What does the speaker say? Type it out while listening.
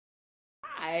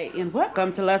Hi, and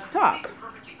welcome to Let's Talk.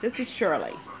 This is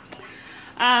Shirley.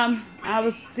 I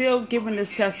was still giving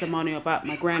this testimony about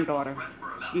my granddaughter.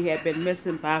 She had been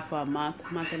missing for a month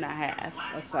and a half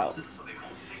or so.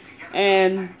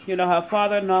 And, her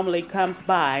father normally comes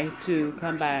by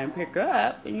and pick her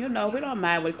up. And, we don't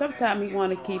mind. But sometimes he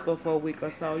want to keep her for a week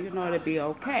or so, it'll be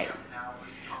okay.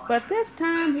 But this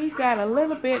time he got a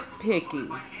little bit picky.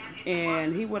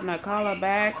 And he would not call her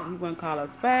back. He wouldn't call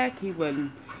us back. He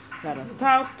wouldn't let us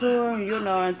talk to her,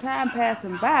 and time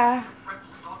passing by,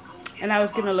 and I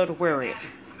was getting a little worried.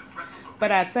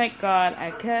 But I thank God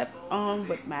I kept on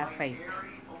with my faith.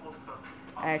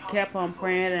 I kept on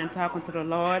praying and talking to the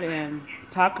Lord and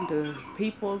talking to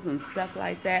peoples and stuff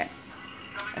like that.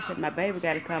 I said, my baby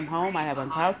got to come home. I haven't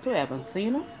talked to her, I haven't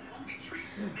seen her.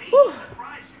 Whew.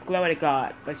 Glory to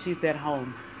God, but she's at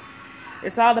home.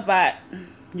 It's all about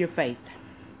your faith.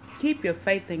 Keep your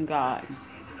faith in God.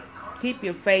 Keep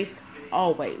your faith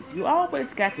always. You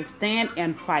always got to stand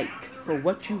and fight for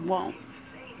what you want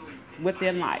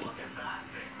within life.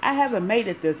 I haven't made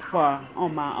it this far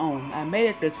on my own. I made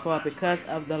it this far because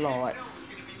of the Lord.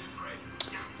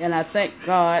 And I thank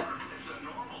God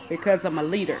because I'm a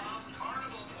leader.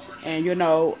 And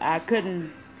I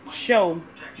couldn't show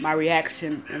my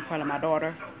reaction in front of my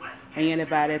daughter and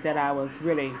anybody that I was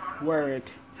really worried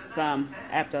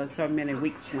after so many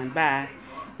weeks went by.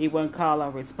 He wouldn't call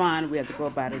or respond. We had to go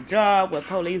about a job with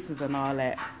police and all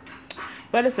that.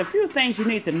 But it's a few things you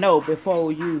need to know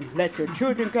before you let your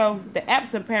children go. The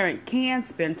absent parent can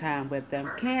spend time with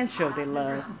them, can show their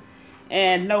love,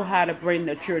 and know how to bring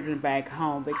their children back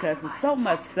home, because there's so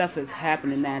much stuff is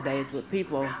happening nowadays with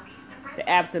people. The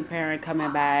absent parent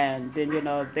coming by, and then,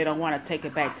 if they don't want to take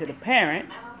it back to the parent,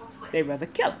 they rather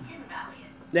kill them.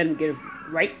 Let them get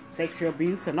rape, sexual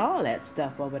abuse, and all that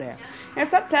stuff over there. And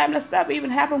sometimes the stuff even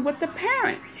happen with the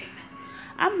parents.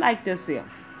 I'm like this here.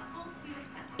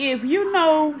 If you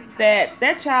know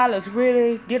that child is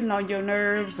really getting on your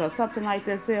nerves or something like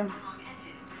this here,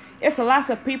 it's a lot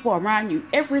of people around you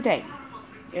every day.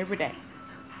 Every day.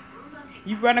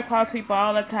 You run across people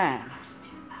all the time.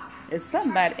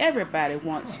 Everybody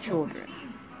wants children.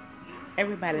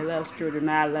 Everybody loves children.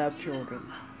 I love children.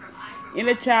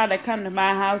 Any child that come to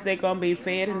my house, they're going to be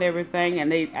fed and everything,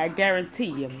 and I guarantee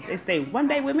you, they stay one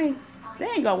day with me, they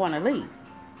ain't going to want to leave.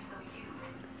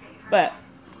 But,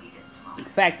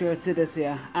 factor is to this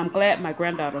here, I'm glad my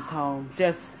granddaughter's home.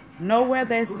 Just know where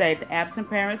they stay, the absent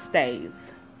parent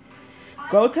stays.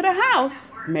 Go to the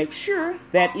house, make sure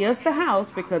that is the house,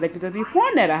 because they could just be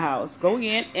pointing at a house. Go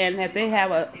in, and if they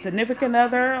have a significant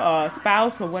other or a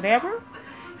spouse or whatever,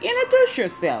 introduce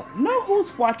yourself. Know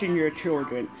who's watching your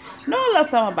children. Know a little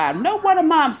something about them. Know where the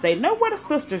mom stay. Know where the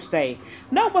sister stay.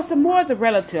 Know where some more of the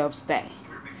relatives stay.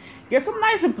 Get some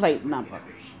license plate number.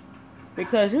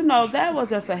 Because, that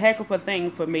was just a heck of a thing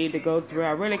for me to go through.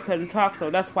 I really couldn't talk, so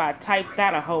that's why I typed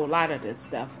out a whole lot of this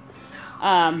stuff.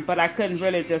 But I couldn't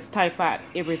really just type out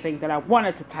everything that I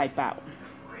wanted to type out.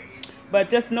 But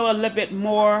just know a little bit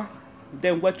more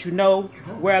than what you know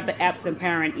where the absent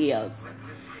parent is.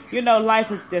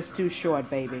 Life is just too short,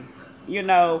 baby. You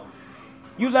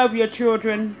love your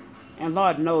children, and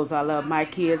Lord knows I love my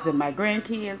kids and my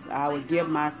grandkids. I would give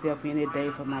myself any day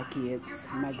for my kids,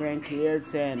 my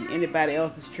grandkids, and anybody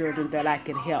else's children that I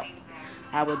could help.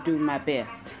 I would do my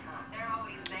best.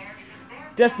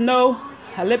 Just know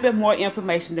a little bit more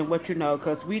information than what you know,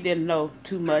 because we didn't know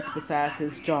too much besides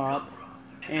his job.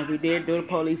 And we did do the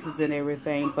polices and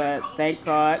everything, but thank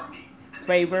God,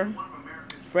 favor.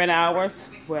 Friend of ours,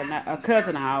 well, not a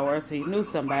cousin of ours, he knew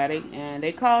somebody, and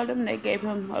they called him, they gave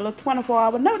him a little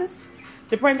 24-hour notice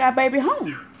to bring our baby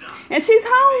home. And she's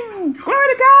home. Glory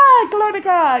to God, glory to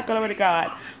God, glory to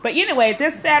God. But anyway,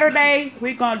 this Saturday,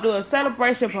 we're going to do a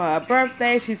celebration for her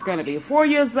birthday. She's going to be 4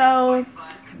 years old.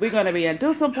 We're going to be in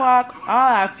Dusel Park.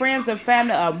 All our friends and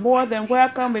family are more than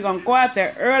welcome. We're going to go out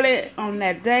there early on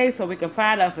that day so we can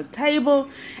find us a table.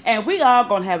 And we all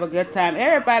going to have a good time.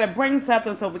 Everybody bring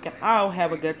something so we can all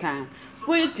have a good time.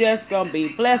 We're just going to be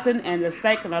blessing and just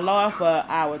thanking the Lord for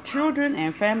our children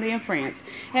and family and friends.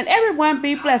 And everyone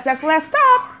be blessed. That's Let's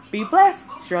Talk. Be blessed.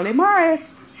 Shirley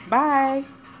Morris. Bye.